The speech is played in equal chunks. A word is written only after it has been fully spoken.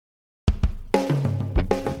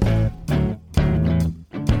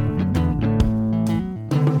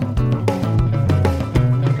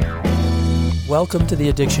Welcome to the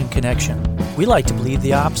Addiction Connection. We like to believe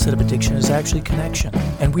the opposite of addiction is actually connection,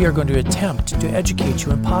 and we are going to attempt to educate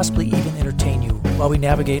you and possibly even entertain you while we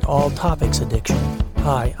navigate all topics addiction.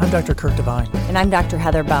 Hi, I'm Dr. Kirk Devine. And I'm Dr.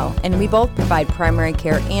 Heather Bell, and we both provide primary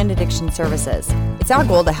care and addiction services. It's our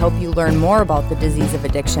goal to help you learn more about the disease of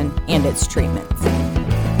addiction and its treatments.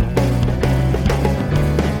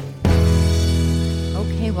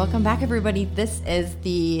 Okay, welcome back, everybody. This is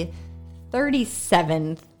the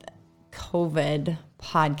 37th COVID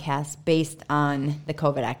podcast based on the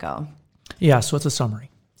COVID echo. Yeah, so it's a summary.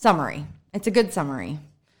 It's a good summary.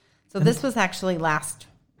 So this was actually last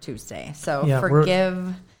Tuesday. So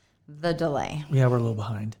forgive the delay. Yeah, we're a little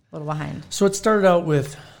behind. So it started out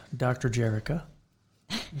with Dr. Jerica,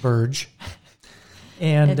 Berge.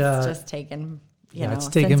 And it's just taken, it's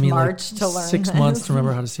taken since me March like to learn 6 months to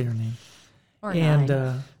remember how to say her name. Or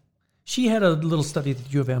 9. She had a little study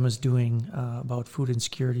that U of M is doing about food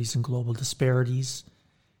insecurities and global disparities.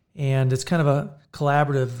 And it's kind of a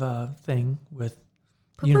collaborative thing with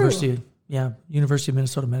University of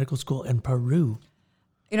Minnesota Medical School in Peru.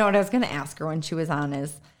 You know what I was going to ask her when she was on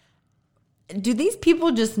is, do these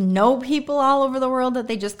people just know people all over the world that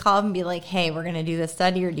they just call and be like, hey, we're going to do this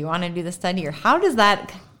study, or do you want to do the study? Or how does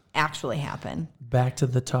that actually happen? Back to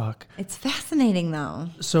the talk. It's fascinating, though.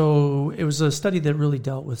 So it was a study that really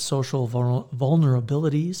dealt with social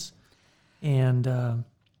vulnerabilities. And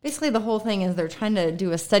basically the whole thing is they're trying to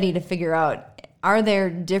do a study to figure out, are there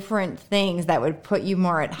different things that would put you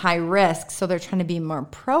more at high risk? So they're trying to be more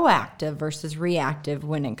proactive versus reactive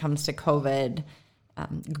when it comes to COVID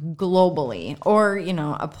globally, or,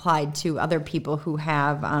 applied to other people who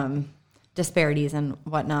have disparities and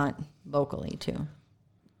whatnot locally too.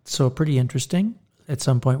 So pretty interesting. At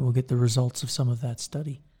some point, we'll get the results of some of that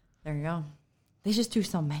study. There you go. They just do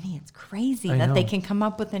so many. It's crazy I know. They can come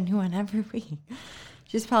up with a new one every week.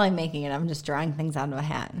 She's probably making it. I'm just drawing things out of a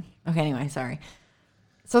hat. Okay, anyway, sorry.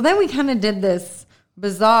 So then we kind of did this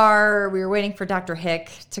bizarre, we were waiting for Dr. Hick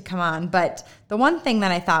to come on, but the one thing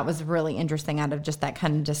that I thought was really interesting out of just that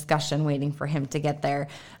kind of discussion, waiting for him to get there,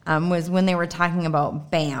 was when they were talking about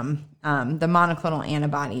BAM, the monoclonal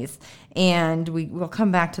antibodies. And we'll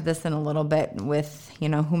come back to this in a little bit with,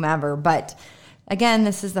 whomever, but again,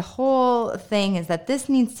 this is the whole thing, is that this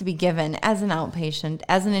needs to be given as an outpatient,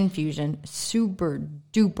 as an infusion, super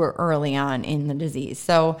duper early on in the disease.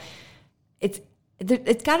 So it's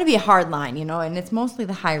got to be a hard line, and it's mostly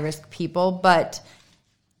the high-risk people, but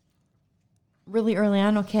really early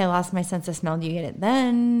on, okay, I lost my sense of smell. Do you get it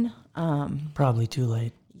then? Probably too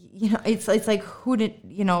late. It's like, who did,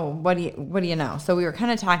 what do you know? So we were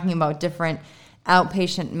kind of talking about different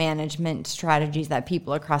outpatient management strategies that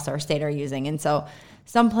people across our state are using. And so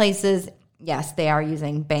some places, yes, they are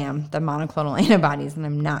using BAM, the monoclonal antibodies, and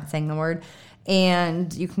I'm not saying the word.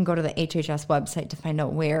 And you can go to the HHS website to find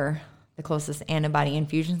out where the closest antibody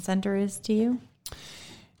infusion center is to you.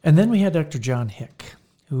 And then we had Dr. John Hick,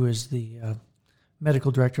 who is the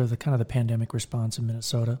medical director of the pandemic response in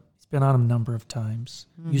Minnesota. He's been on a number of times.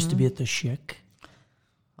 Mm-hmm. Used to be at the Hick.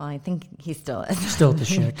 Well, I think he still is. Still at the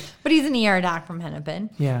Hick. But he's an ER doc from Hennepin.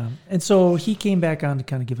 Yeah. And so he came back on to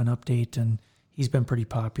kind of give an update, and he's been pretty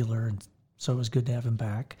popular, and so it was good to have him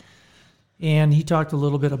back. And he talked a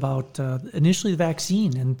little bit about initially the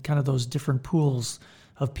vaccine and kind of those different pools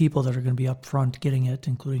of people that are going to be up front getting it,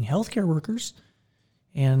 including healthcare workers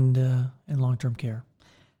and long-term care.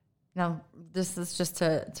 Now, this is just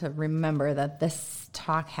to remember that this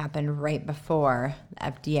talk happened right before the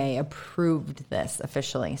FDA approved this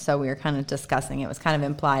officially. So we were kind of discussing, it was kind of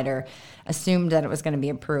implied or assumed that it was going to be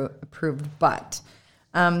approved. But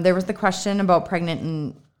there was the question about pregnant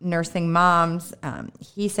and nursing moms.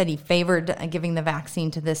 He said he favored giving the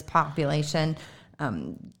vaccine to this population.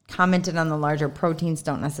 Commented on the larger proteins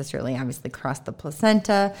don't necessarily obviously cross the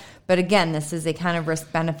placenta. But again, this is a kind of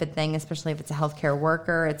risk-benefit thing, especially if it's a healthcare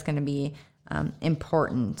worker. It's going to be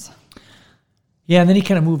important. Yeah, and then he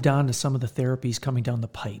kind of moved on to some of the therapies coming down the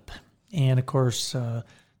pipe. And, of course,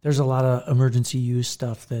 there's a lot of emergency use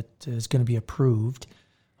stuff that is going to be approved,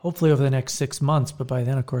 hopefully over the next 6 months. But by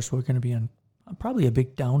then, of course, we're going to be in probably a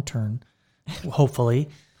big downturn, hopefully.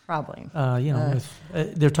 Probably.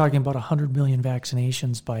 They're talking about 100 million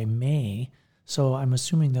vaccinations by May. So I'm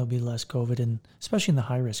assuming there'll be less COVID, and especially in the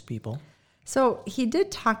high-risk people. So he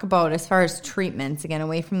did talk about, as far as treatments, again,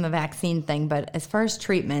 away from the vaccine thing, but as far as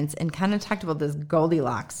treatments, and kind of talked about this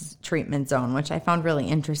Goldilocks treatment zone, which I found really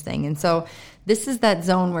interesting. And so this is that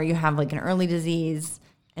zone where you have like an early disease,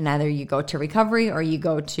 and either you go to recovery or you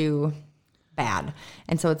go to bad.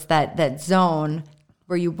 And so it's that zone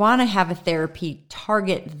where you want to have a therapy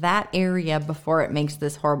target that area before it makes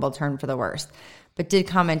this horrible turn for the worst. But did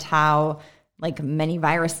comment how like many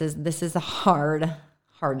viruses, this is a hard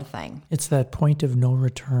thing. It's that point of no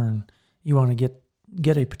return. You want to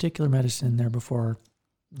get a particular medicine in there before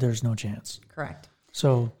there's no chance. Correct.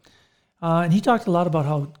 So, and he talked a lot about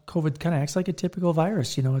how COVID kind of acts like a typical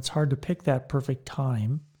virus. It's hard to pick that perfect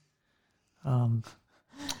time.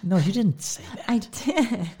 No, you didn't say that. I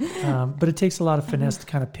did. But it takes a lot of finesse to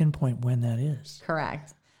kind of pinpoint when that is.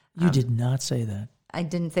 Correct. You did not say that. I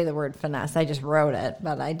didn't say the word finesse. I just wrote it,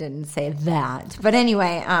 but I didn't say that. But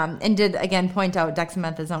anyway, and did again point out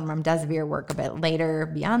dexamethasone and remdesivir work a bit later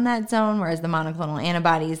beyond that zone, whereas the monoclonal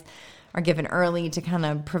antibodies are given early to kind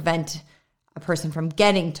of prevent a person from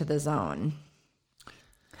getting to the zone.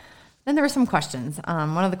 Then there were some questions.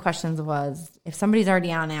 One of the questions was if somebody's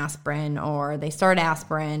already on aspirin or they start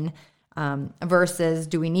aspirin versus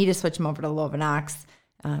do we need to switch them over to Lovenox?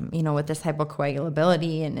 With this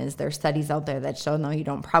hypocoagulability, and is there studies out there that show no, you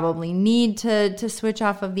don't probably need to switch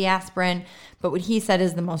off of the aspirin? But what he said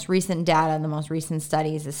is the most recent data and the most recent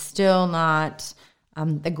studies is still not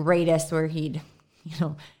the greatest, where he'd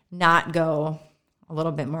not go a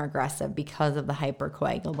little bit more aggressive because of the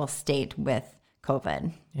hypercoagulable state with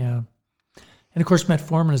COVID. Yeah. And of course,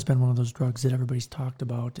 metformin has been one of those drugs that everybody's talked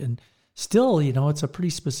about, and still, it's a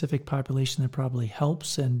pretty specific population that probably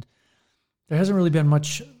helps, and there hasn't really been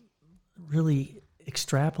much really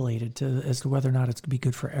extrapolated as to whether or not it's going to be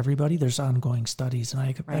good for everybody. There's ongoing studies, and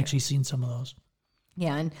I've actually seen some of those.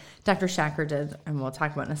 Yeah, and Dr. Schacker did, and we'll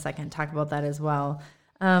talk about in a second, talk about that as well.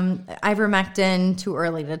 Ivermectin, too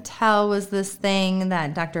early to tell, was this thing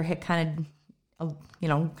that Dr. Hick kind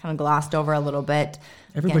of glossed over a little bit.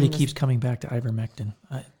 Everybody keeps coming back to ivermectin.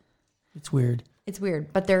 It's weird. It's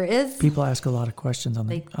weird, but there is... People ask a lot of questions on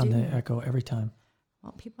the echo every time.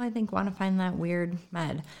 Well, people, I think, want to find that weird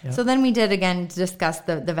med. Yep. So then we did, again, discuss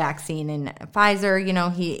the vaccine. And Pfizer,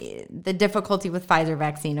 the difficulty with Pfizer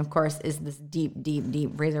vaccine, of course, is this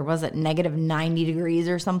deep freezer. Was it negative 90 degrees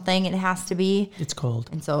or something? It has to be. It's cold.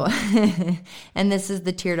 And so, and this is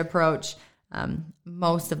the tiered approach.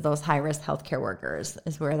 Most of those high-risk healthcare workers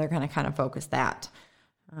is where they're going to kind of focus that.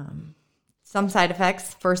 Some side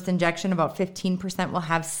effects. First injection, about 15% will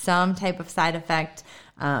have some type of side effect.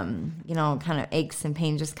 Kind of aches and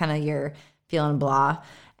pain, just kind of you're feeling blah.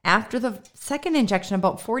 After the second injection,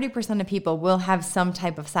 about 40% of people will have some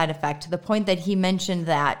type of side effect, to the point that he mentioned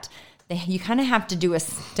that you kind of have to do a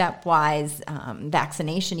stepwise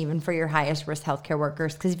vaccination even for your highest risk healthcare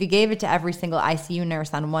workers, because if you gave it to every single ICU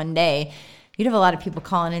nurse on one day, you'd have a lot of people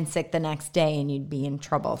calling in sick the next day and you'd be in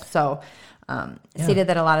trouble. So stated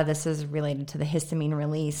that a lot of this is related to the histamine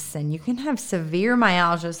release, and you can have severe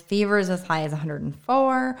myalgias, fevers as high as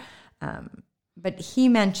 104. But he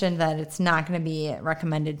mentioned that it's not going to be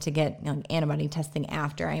recommended to get antibody testing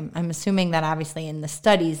after. I'm assuming that obviously in the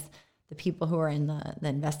studies, the people who are in the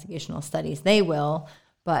investigational studies, they will,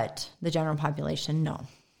 but the general population, no.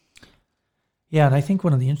 Yeah, and I think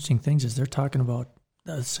one of the interesting things is they're talking about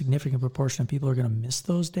a significant proportion of people are going to miss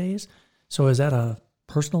those days. So is that a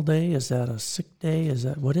personal day? Is that a sick day?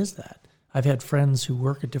 What is that? I've had friends who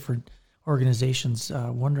work at different organizations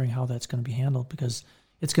wondering how that's going to be handled, because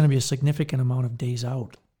it's going to be a significant amount of days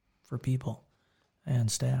out for people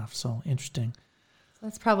and staff. So interesting. So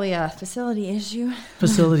that's probably a facility issue.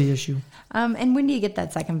 And when do you get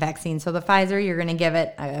that second vaccine? So the Pfizer, you're going to give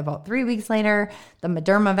it about 3 weeks later. The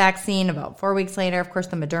Moderna vaccine, about 4 weeks later. Of course,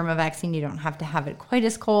 the Moderna vaccine, you don't have to have it quite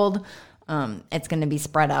as cold. It's going to be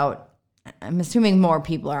spread out. I'm assuming more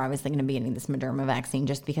people are obviously going to be getting this Moderna vaccine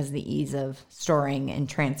just because of the ease of storing and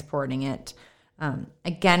transporting it.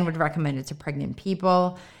 Again, would recommend it to pregnant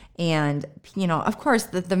people. And, of course,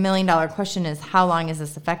 the $1 million question is, how long is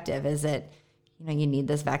this effective? Is it, you need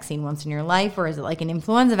this vaccine once in your life, or is it like an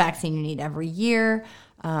influenza vaccine you need every year,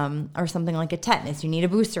 or something like a tetanus? You need a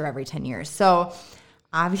booster every 10 years. So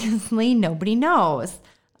obviously nobody knows.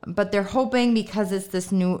 But they're hoping, because it's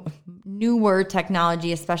this newer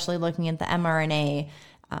technology, especially looking at the mRNA,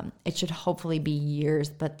 it should hopefully be years,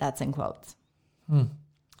 but that's in quotes.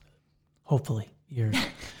 Hopefully years.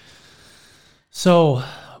 So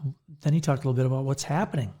then he talked a little bit about what's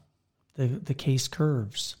happening, the case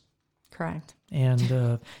curves. Correct. And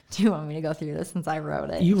do you want me to go through this since I wrote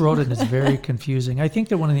it? You wrote it, and it's very confusing. I think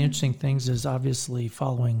that one of the interesting things is obviously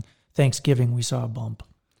following Thanksgiving, we saw a bump.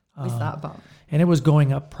 And it was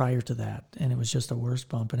going up prior to that, and it was just a worse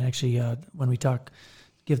bump. And actually, when we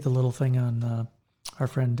give the little thing on our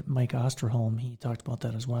friend Mike Osterholm, he talked about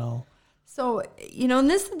that as well. So, and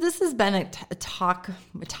this has been a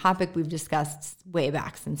topic we've discussed way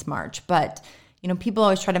back since March, but people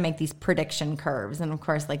always try to make these prediction curves. And of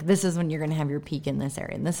course, like, this is when you're going to have your peak in this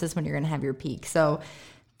area, and this is when you're going to have your peak. So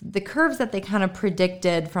the curves that they kind of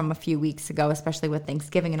predicted from a few weeks ago, especially with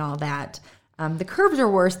Thanksgiving and all that, the curves are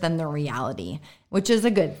worse than the reality, which is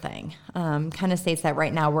a good thing. Kind of states that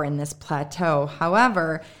right now we're in this plateau.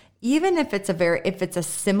 However, even if it's a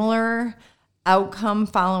similar outcome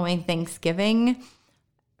following Thanksgiving,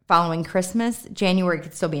 following Christmas, January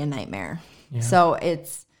could still be a nightmare. Yeah. So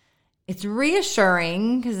it's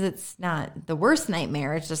reassuring because it's not the worst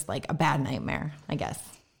nightmare. It's just like a bad nightmare, I guess.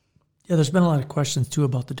 Yeah, there's been a lot of questions too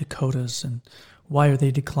about the Dakotas and why are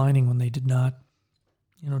they declining when they did not,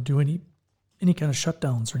 do any kind of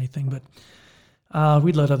shutdowns or anything. But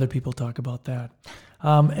we'd let other people talk about that.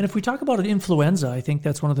 And if we talk about influenza, I think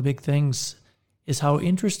that's one of the big things is how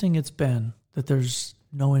interesting it's been that there's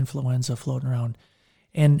no influenza floating around.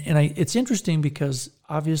 And it's interesting because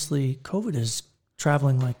obviously COVID is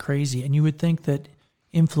traveling like crazy, and you would think that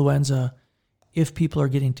influenza, if people are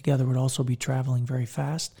getting together, would also be traveling very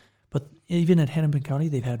fast. But even at Hennepin County,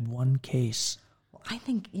 they've had one case. Well, I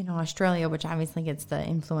think Australia, which obviously gets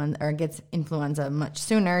influenza much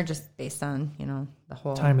sooner, just based on the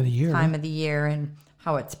whole time of the year and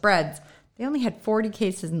how it spreads. They only had 40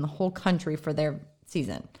 cases in the whole country for their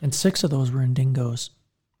season, and 6 of those were in dingoes.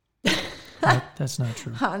 That's not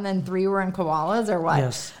true. And then 3 were in koalas, or what?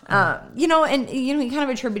 Yes. You kind of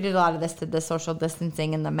attributed a lot of this to the social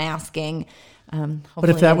distancing and the masking. But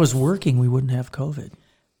if that was working, we wouldn't have COVID.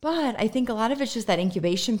 But I think a lot of it's just that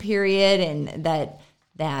incubation period and that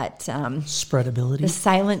spreadability, the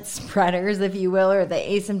silent spreaders, if you will, or the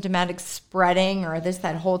asymptomatic spreading, or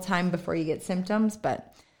that whole time before you get symptoms.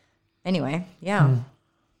 But anyway, yeah.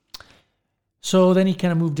 So then he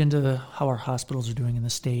kind of moved into how our hospitals are doing in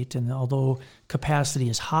the state, and although capacity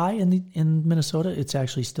is high in Minnesota, it's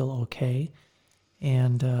actually still okay.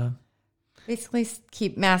 And basically,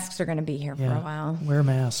 masks are going to be here for a while. Wear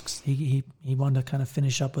masks. He wanted to kind of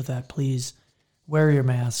finish up with that. Please wear your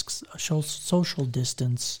masks. Show social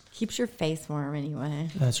distance. Keeps your face warm anyway.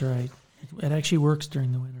 That's right. It actually works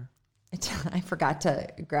during the winter. I forgot to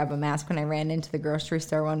grab a mask when I ran into the grocery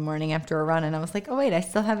store one morning after a run, and I was like, oh, wait, I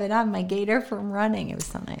still have it on, my gaiter from running. It was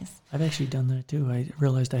so nice. I've actually done that, too. I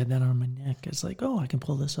realized I had that on my neck. It's like, oh, I can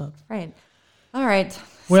pull this up. Right. All right.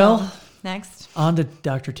 Well, so, next. On to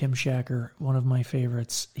Dr. Tim Schacker, one of my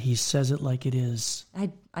favorites. He says it like it is.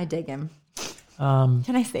 I dig him.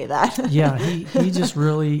 Can I say that? Yeah, he just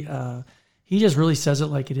really says it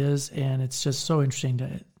like it is, and it's just so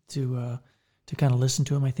interesting to kind of listen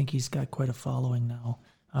to him. I think he's got quite a following now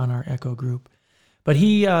on our Echo group. But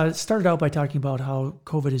he started out by talking about how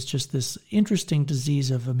COVID is just this interesting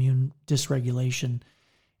disease of immune dysregulation,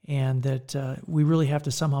 and that we really have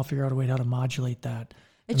to somehow figure out a way how to modulate that.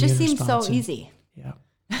 It just seems so easy. Yeah.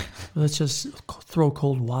 Let's just throw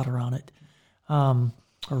cold water on it, or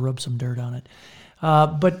rub some dirt on it.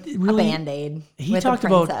 But really, a Band-Aid he with talked a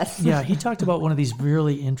princess. he talked about one of these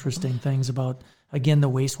really interesting things about, again, the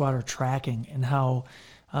wastewater tracking and how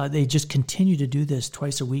they just continue to do this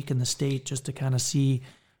twice a week in the state just to kind of see,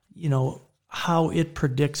 how it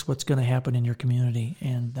predicts what's going to happen in your community.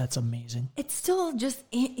 And that's amazing. It's still just,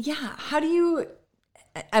 how do you,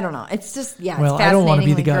 I don't know. It's just, well, it's I don't want to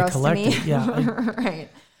be the guy collecting. Yeah. Right.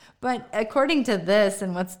 But according to this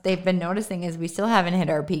and what they've been noticing is we still haven't hit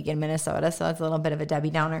our peak in Minnesota, so that's a little bit of a Debbie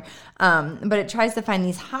Downer. But it tries to find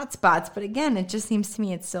these hot spots. But again, it just seems to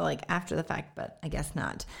me it's still like after the fact, but I guess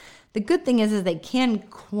not. The good thing is they can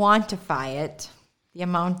quantify it, the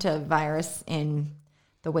amount of virus in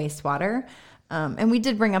the wastewater. And we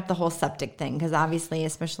did bring up the whole septic thing because obviously,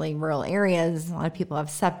 especially rural areas, a lot of people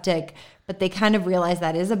have septic, but they kind of realize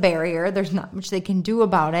that is a barrier. There's not much they can do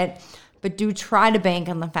about it. But do try to bank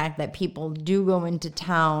on the fact that people do go into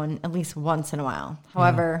town at least once in a while.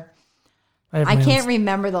 However, I can't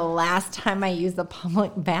remember the last time I used a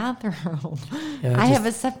public bathroom. Yeah, I have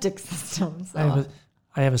a septic system. So.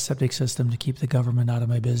 I have a septic system to keep the government out of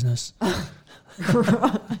my business. Come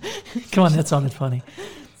on, that sounded funny.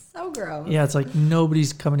 So gross. Yeah, it's like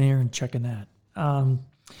nobody's coming here and checking that.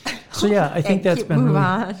 So yeah, I think that's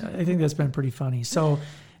been pretty funny. So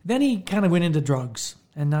then he kind of went into drugs.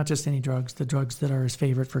 And not just any drugs, the drugs that are his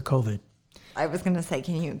favorite for COVID. I was going to say,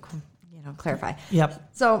 can you clarify? Yep.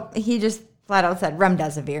 So he just flat out said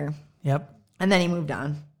remdesivir. Yep. And then he moved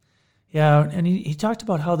on. Yeah, and he talked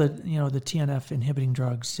about how the TNF inhibiting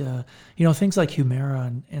drugs, things like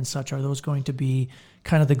Humira and such, are those going to be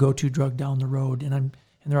kind of the go-to drug down the road? And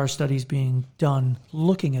there are studies being done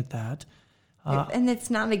looking at that. And it's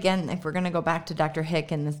not, again, if we're going to go back to Dr.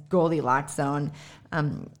 Hick in this Goldilocks zone,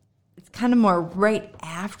 it's kind of more right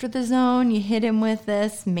after the zone. You hit him with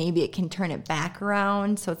this. Maybe it can turn it back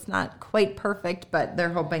around. So it's not quite perfect, but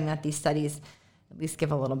they're hoping that these studies at least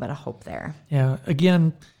give a little bit of hope there. Yeah.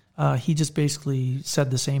 Again, he just basically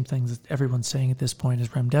said the same things that everyone's saying at this point: is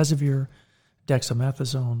remdesivir,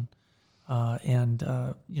 dexamethasone, and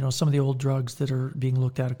some of the old drugs that are being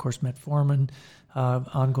looked at. Of course, metformin,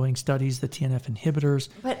 ongoing studies, the TNF inhibitors.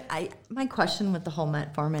 But my question with the whole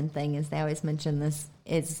metformin thing is, they always mention this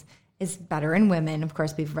is better in women. Of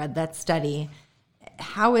course, we've read that study.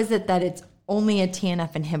 How is it that it's only a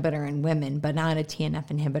TNF inhibitor in women, but not a TNF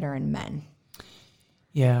inhibitor in men?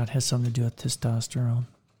 Yeah, it has something to do with testosterone.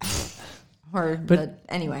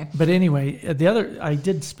 Anyway. But anyway, I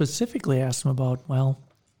did specifically ask him about,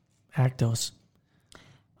 Actos.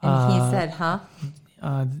 And he said,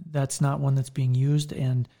 that's not one that's being used,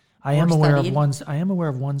 and I am aware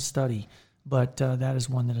of one study, but that is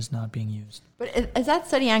one that is not being used. But is that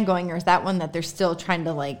study ongoing, or is that one that they're still trying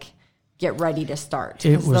to get ready to start?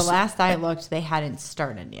 Because the last I looked, they hadn't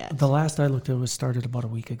started yet. The last I looked, it was started about a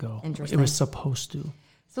week ago. Interesting. It was supposed to.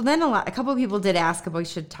 So then a couple of people did ask if we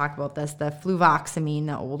should talk about this, the fluvoxamine,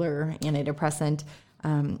 the older antidepressant.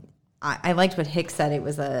 I liked what Hick said. It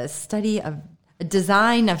was a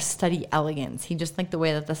design of study elegance. He just liked the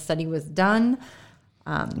way that the study was done.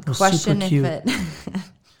 Question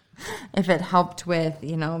if it helped with,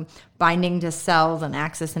 binding to cells and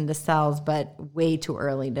access into cells, but way too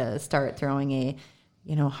early to start throwing a,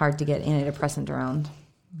 hard to get antidepressant around.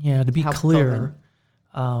 Yeah, to be clear,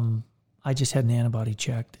 I just had an antibody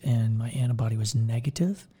checked, and my antibody was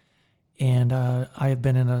negative. And I have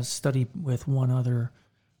been in a study with one other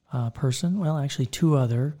person, actually two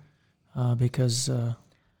other, because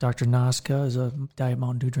Dr. Noska is a Diet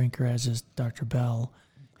Mountain Dew drinker, as is Dr. Bell,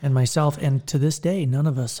 and myself. And to this day, none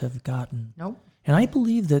of us have gotten. Nope. And I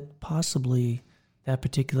believe that possibly that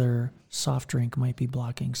particular soft drink might be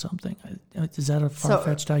blocking something. Is that a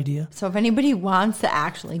far-fetched idea? So if anybody wants to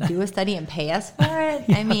actually do a study and pay us for it,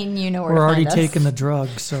 Yeah. Where we're already to find us. taking the drug,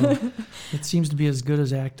 so it seems to be as good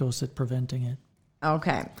as Actos at preventing it.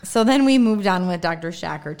 Okay. So then we moved on with Dr.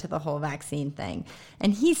 Schacker to the whole vaccine thing.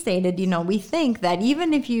 And he stated, we think that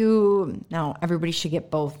even if everybody should get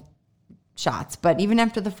both shots, but even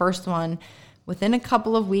after the first one, within a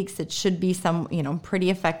couple of weeks, it should be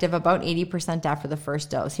pretty effective, about 80% after the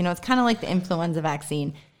first dose. It's kind of like the influenza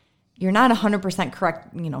vaccine. You're not 100%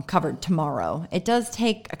 correct, covered tomorrow. It does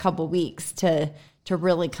take a couple weeks to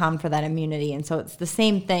really come for that immunity. And so it's the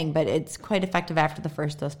same thing, but it's quite effective after the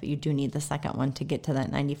first dose, but you do need the second one to get to that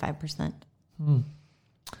 95%.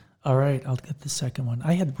 All right, I'll get the second one.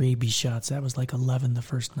 I had rabies shots. That was 11 the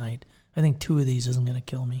first night. I think 2 of these isn't going to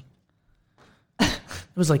kill me.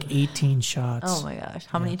 It was 18 shots. Oh my gosh.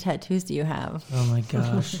 How many tattoos do you have? Oh my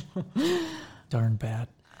gosh. Darn bad.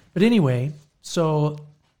 But anyway, so...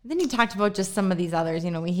 Then he talked about just some of these others.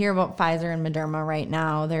 We hear about Pfizer and Moderna right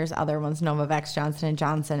now. There's other ones, Novavax, Johnson &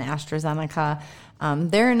 Johnson, AstraZeneca.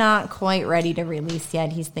 They're not quite ready to release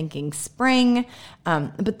yet. He's thinking spring.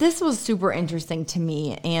 But this was super interesting to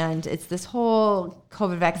me. And it's this whole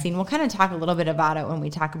COVID vaccine. We'll kind of talk a little bit about it when we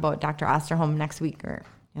talk about Dr. Osterholm next week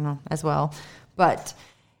as well. But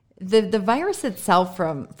the virus itself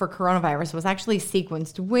for coronavirus was actually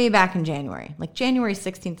sequenced way back in January, January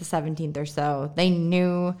 16th to 17th or so. They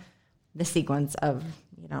knew the sequence of,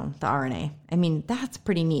 the RNA. That's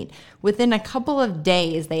pretty neat. Within a couple of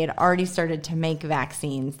days, they had already started to make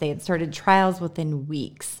vaccines. They had started trials within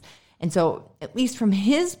weeks. And so, at least from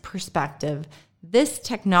his perspective, this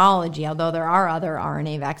technology, although there are other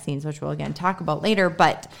RNA vaccines, which we'll again talk about later,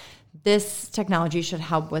 but this technology should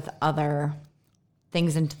help with other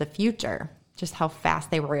things into the future, just how fast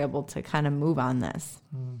they were able to kind of move on this.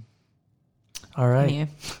 All right.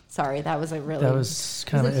 Sorry, that was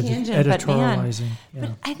kind of tangent, editorializing.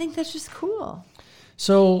 But I think that's just cool.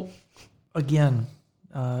 So, again,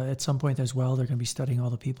 at some point as well, they're going to be studying all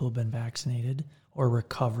the people who've been vaccinated or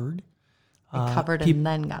recovered. And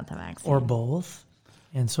then got the vaccine. Or both.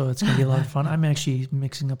 And so it's going to be a lot of fun. I'm actually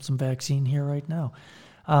mixing up some vaccine here right now.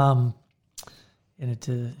 And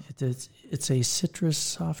it's a citrus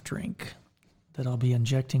soft drink that I'll be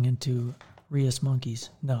injecting into rhesus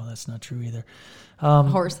monkeys. No, that's not true either.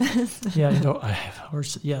 Horses. Yeah, I have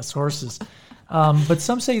horses. Yes, horses. But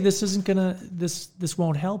some say this isn't gonna. This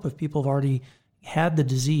won't help if people have already had the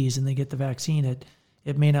disease and they get the vaccine.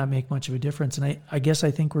 It may not make much of a difference. And I guess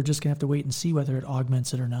I think we're just gonna have to wait and see whether it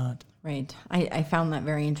augments it or not. Right. I found that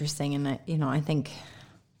very interesting, and I think.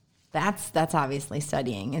 That's obviously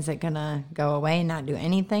studying. Is it going to go away and not do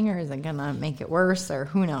anything, or is it going to make it worse, or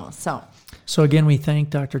who knows? So again, we thank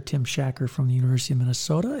Dr. Tim Schacker from the University of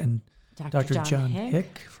Minnesota and Dr. John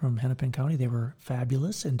Hick from Hennepin County. They were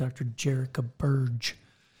fabulous. And Dr. Jerica Berge,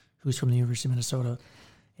 who's from the University of Minnesota.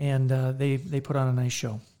 And they put on a nice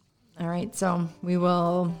show. All right, so we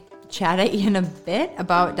will chat at you in a bit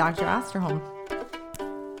about Dr. Osterholm.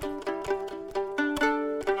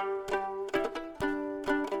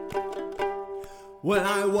 When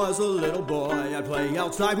I was a little boy, I'd play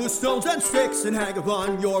outside with stones and sticks and hang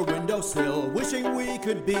upon your windowsill, wishing we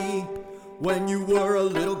could be. When you were a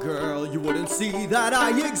little girl, you wouldn't see that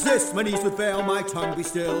I exist. My knees would fail, my tongue be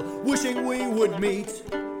still, wishing we would meet.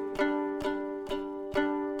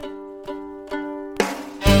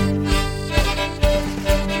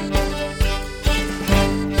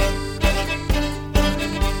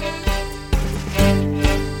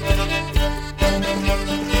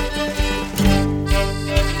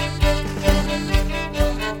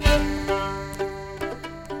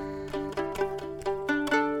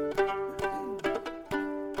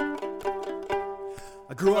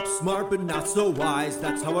 I grew up smart but not so wise.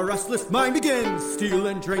 That's how a restless mind begins.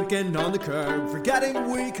 Stealing, drinking on the curb,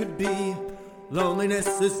 forgetting we could be.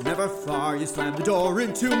 Loneliness is never far. You slam the door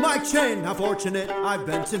into my chin. How fortunate I've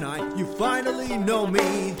been tonight. You finally know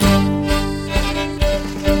me.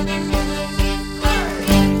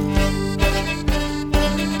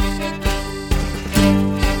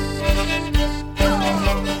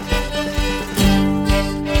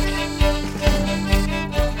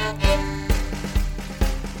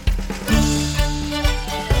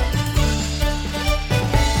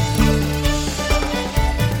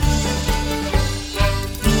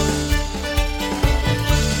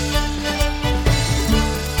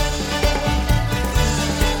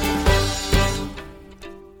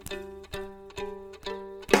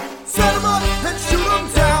 Set 'em up and shoot 'em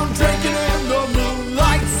down, drinking in the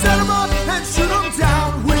moonlight. Set 'em up and shoot 'em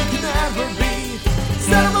down, we can never be.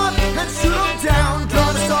 Set 'em up and shoot 'em down,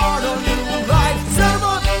 gonna start a new life. Set 'em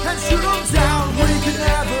up and shoot 'em down, we can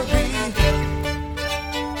never be.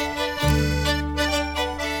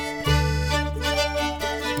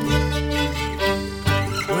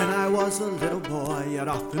 When I was a little boy, I'd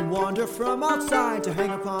often wander from outside to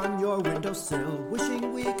hang upon your windowsill,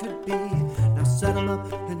 wishing we could be. Now set 'em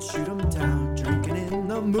up and shoot 'em down, drinking in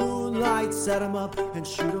the moonlight. Set 'em up and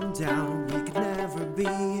shoot 'em down, we could never be.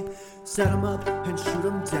 Set 'em up and shoot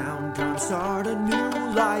 'em down, gonna start a new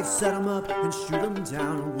life. Set 'em up and shoot 'em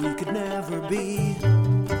down, we could never be.